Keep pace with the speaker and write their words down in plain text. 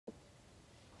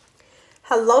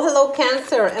Hello, hello,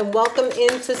 Cancer, and welcome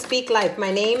into Speak Life.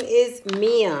 My name is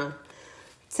Mia.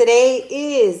 Today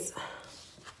is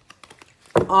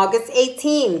August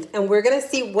 18th, and we're going to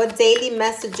see what daily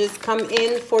messages come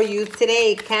in for you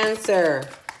today, Cancer.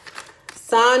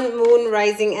 Sun, Moon,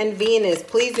 Rising, and Venus.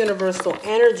 Please, universal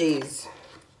energies,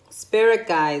 spirit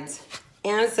guides,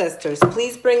 ancestors,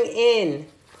 please bring in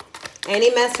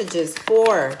any messages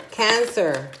for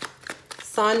Cancer.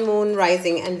 Sun, Moon,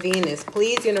 Rising, and Venus.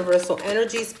 Please, universal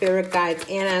energy, spirit guides,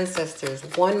 and ancestors.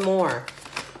 One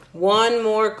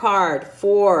more card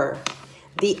for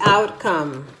the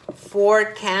outcome for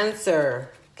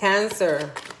Cancer.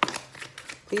 Cancer.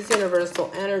 Please,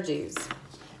 universal energies.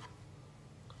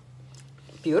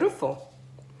 Beautiful.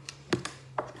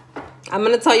 I'm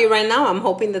going to tell you right now, I'm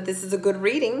hoping that this is a good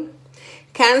reading.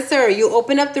 Cancer, you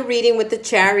open up the reading with the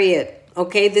Chariot.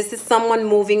 Okay, this is someone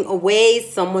moving away,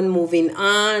 someone moving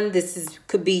on.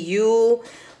 Could be you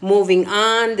moving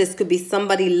on. This could be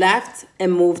somebody left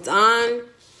and moved on.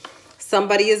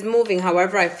 Somebody is moving.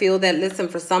 However, I feel that, listen,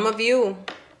 for some of you,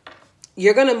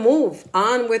 you're going to move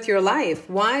on with your life.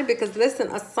 Why? Because, listen,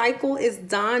 a cycle is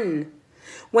done.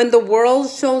 When the world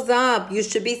shows up, you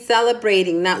should be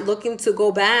celebrating, not looking to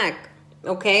go back.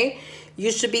 Okay?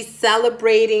 You should be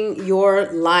celebrating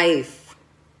your life.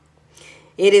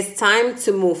 It is time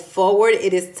to move forward.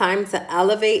 It is time to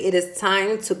elevate. It is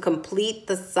time to complete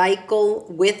the cycle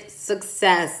with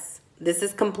success. This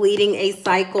is completing a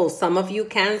cycle. Some of you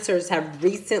Cancers have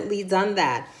recently done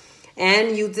that.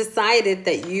 And you decided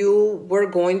that you were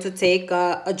going to take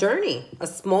a journey, a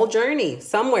small journey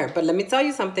somewhere. But let me tell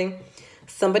you something.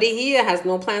 Somebody here has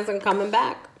no plans on coming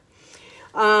back.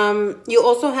 You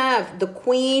also have the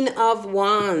Queen of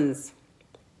Wands.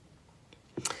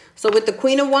 So with the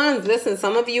Queen of Wands, listen,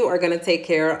 some of you are going to take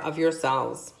care of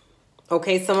yourselves.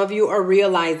 Okay, some of you are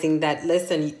realizing that,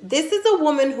 listen, this is a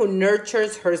woman who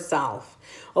nurtures herself.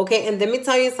 Okay, and let me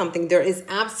tell you something. There is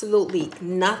absolutely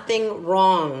nothing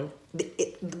wrong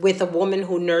with a woman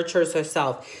who nurtures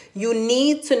herself. You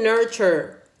need to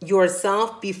nurture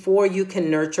yourself before you can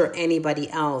nurture anybody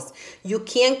else. You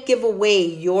can't give away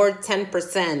your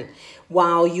 10%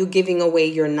 while you're giving away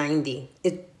your 90%.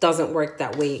 It doesn't work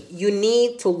that way. You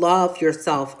need to love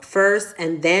yourself first,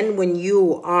 and then when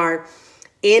you are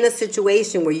in a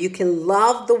situation where you can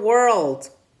love the world,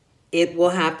 it will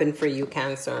happen for you,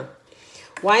 Cancer.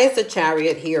 Why is the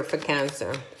Chariot here for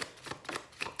Cancer?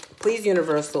 Please,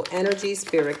 universal energy,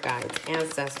 spirit guides,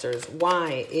 ancestors,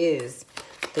 why is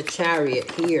the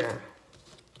Chariot here?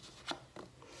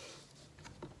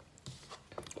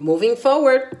 Moving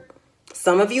forward.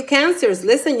 Some of you Cancers,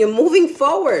 listen, you're moving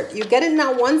forward. You get it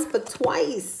not once, but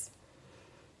twice.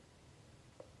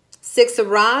 Six of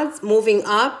Rods, moving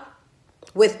up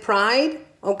with pride,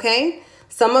 okay?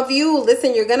 Some of you,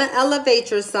 listen, you're going to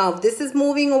elevate yourself. This is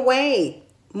moving away,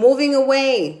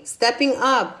 stepping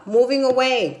up, moving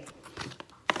away.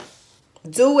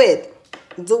 Do it.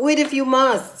 Do it if you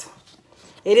must.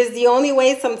 It is the only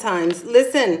way sometimes.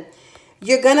 Listen,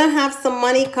 you're going to have some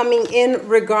money coming in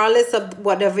regardless of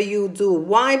whatever you do.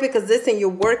 Why? Because, listen, you're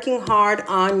working hard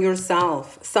on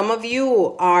yourself. Some of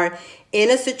you are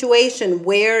in a situation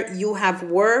where you have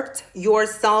worked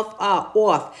yourself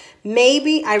off.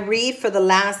 Maybe I read for the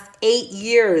last 8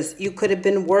 years, you could have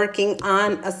been working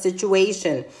on a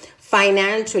situation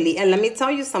financially. And let me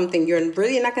tell you something. You're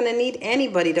really not going to need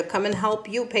anybody to come and help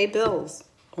you pay bills.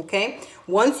 Okay,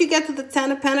 once you get to the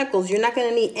 10 of Pentacles, you're not going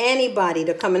to need anybody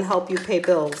to come and help you pay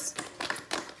bills.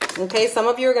 Okay, some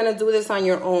of you are going to do this on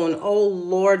your own. Oh,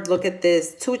 Lord, look at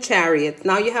this. 2 Chariots.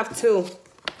 Now you have 2.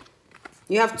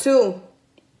 You have 2.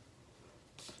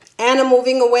 And a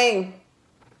moving away.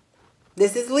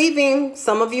 This is leaving.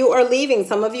 Some of you are leaving.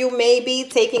 Some of you may be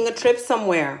taking a trip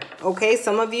somewhere. Okay,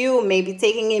 some of you may be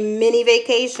taking a mini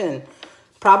vacation.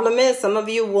 Problem is, some of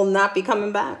you will not be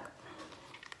coming back.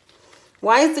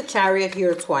 Why is the Chariot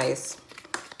here twice?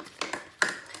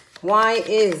 Why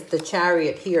is the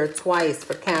Chariot here twice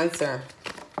for Cancer?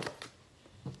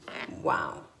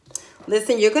 Wow.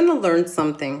 Listen, you're going to learn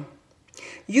something.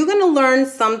 You're going to learn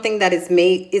something that is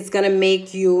going to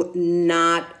make you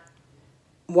not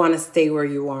want to stay where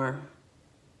you are.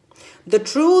 The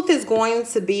truth is going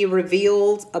to be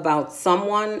revealed about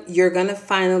someone. You're going to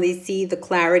finally see the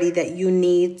clarity that you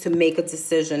need to make a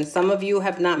decision. Some of you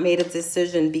have not made a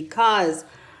decision because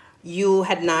you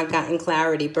had not gotten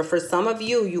clarity. But for some of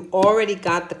you, you already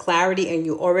got the clarity and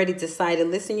you already decided,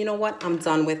 listen, you know what? I'm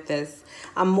done with this.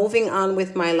 I'm moving on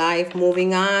with my life,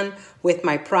 moving on with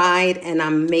my pride, and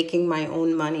I'm making my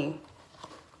own money.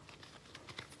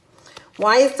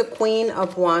 Why is the Queen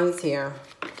of Wands here?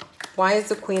 Why is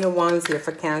the Queen of Wands here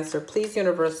for Cancer? Please,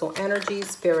 universal energy,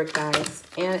 spirit guides,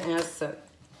 and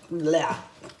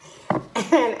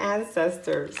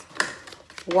ancestors.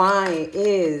 Why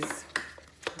is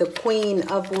the Queen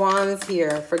of Wands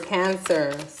here for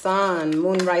Cancer? Sun,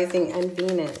 Moon, Rising, and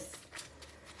Venus.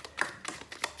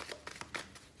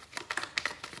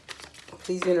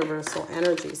 Please, universal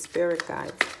energy, spirit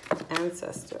guides,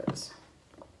 ancestors.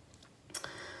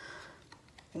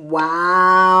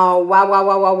 Wow.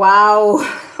 Wow.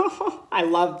 I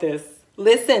love this.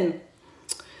 Listen,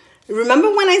 remember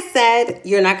when I said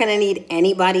you're not going to need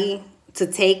anybody to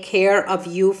take care of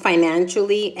you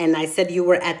financially? And I said you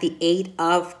were at the 8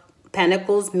 of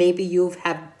Pentacles. Maybe you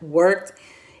have worked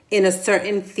in a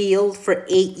certain field for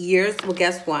 8 years. Well,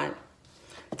 guess what?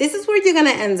 This is where you're going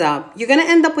to end up. You're going to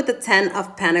end up with the 10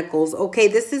 of Pentacles. Okay,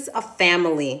 this is a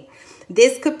family.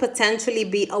 This could potentially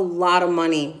be a lot of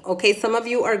money. Okay, some of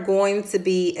you are going to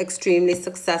be extremely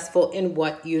successful in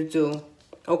what you do.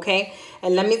 Okay,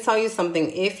 and let me tell you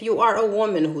something. If you are a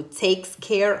woman who takes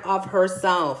care of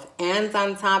herself, and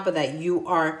on top of that,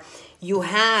 you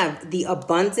have the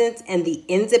abundance and the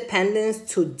independence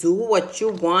to do what you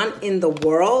want in the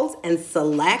world and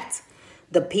select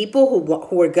the people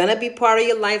who are going to be part of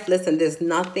your life. Listen, there's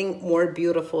nothing more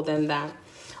beautiful than that.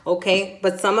 Okay,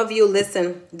 but some of you,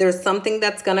 listen, there's something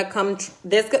that's going to come.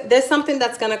 There's something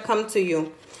that's going to come to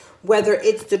you, whether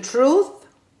it's the truth,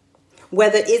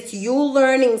 whether it's you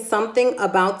learning something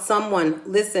about someone.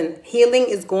 Listen, healing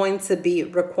is going to be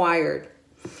required.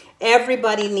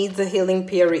 Everybody needs a healing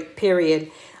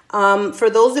period. For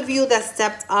those of you that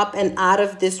stepped up and out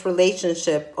of this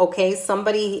relationship, okay,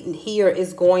 somebody here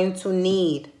is going to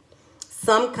need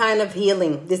some kind of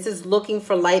healing. This is looking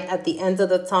for light at the end of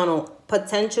the tunnel,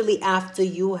 potentially after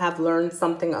you have learned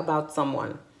something about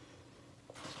someone.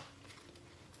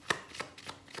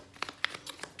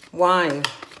 Why?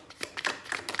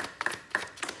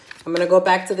 I'm going to go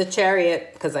back to the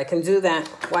Chariot because I can do that.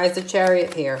 Why is the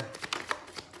Chariot here?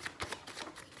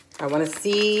 I want to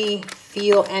see,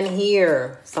 feel, and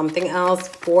hear something else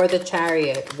for the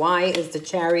Chariot. Why is the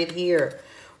Chariot here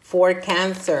for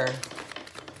Cancer?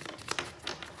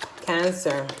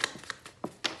 Cancer.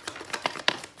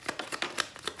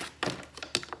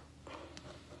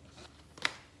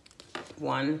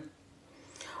 One.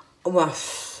 Well,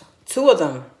 2 of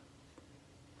them.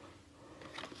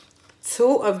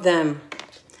 2 of them.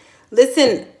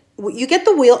 Listen, you get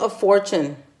the Wheel of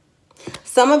Fortune.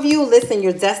 Some of you, listen,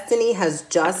 your destiny has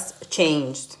just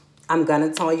changed. I'm going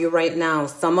to tell you right now.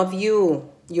 Some of you,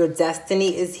 your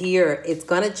destiny is here. It's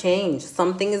going to change.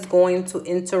 Something is going to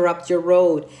interrupt your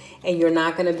road, and you're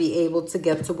not going to be able to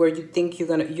get to where you think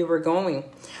you were going.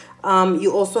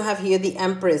 You also have here the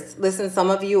Empress. Listen, some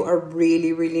of you are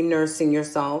really, really nursing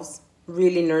yourselves.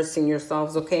 Really nursing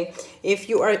yourselves, okay? If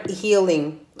you are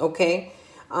healing, okay,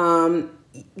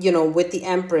 you know, with the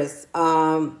Empress,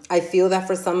 I feel that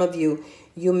for some of you,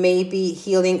 you may be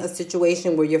healing a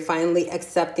situation where you're finally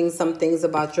accepting some things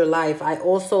about your life. I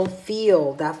also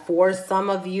feel that for some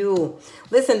of you,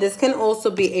 listen, this can also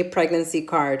be a pregnancy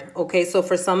card, okay? So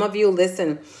for some of you,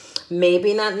 listen,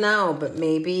 maybe not now, but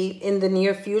maybe in the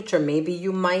near future, maybe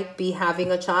you might be having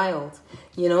a child,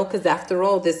 you know, because after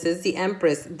all, this is the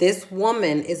Empress. This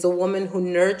woman is a woman who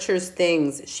nurtures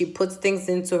things. She puts things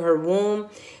into her womb.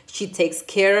 She takes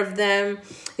care of them.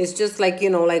 It's just like, you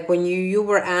know, like when you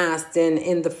were asked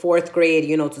in the 4th grade,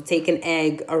 you know, to take an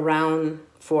egg around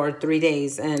for 3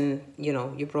 days and, you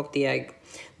know, you broke the egg.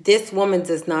 This woman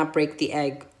does not break the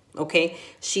egg, okay?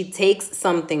 She takes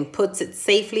something, puts it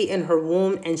safely in her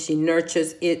womb, and she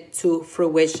nurtures it to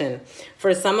fruition.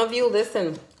 For some of you,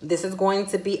 listen, this is going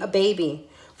to be a baby.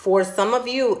 For some of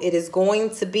you, it is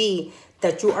going to be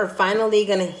that you are finally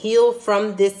going to heal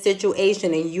from this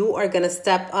situation, and you are going to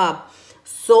step up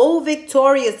so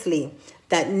victoriously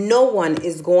that no one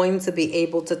is going to be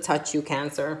able to touch you,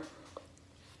 Cancer.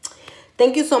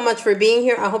 Thank you so much for being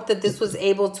here. I hope that this was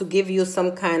able to give you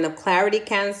some kind of clarity,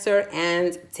 Cancer,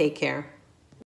 and take care.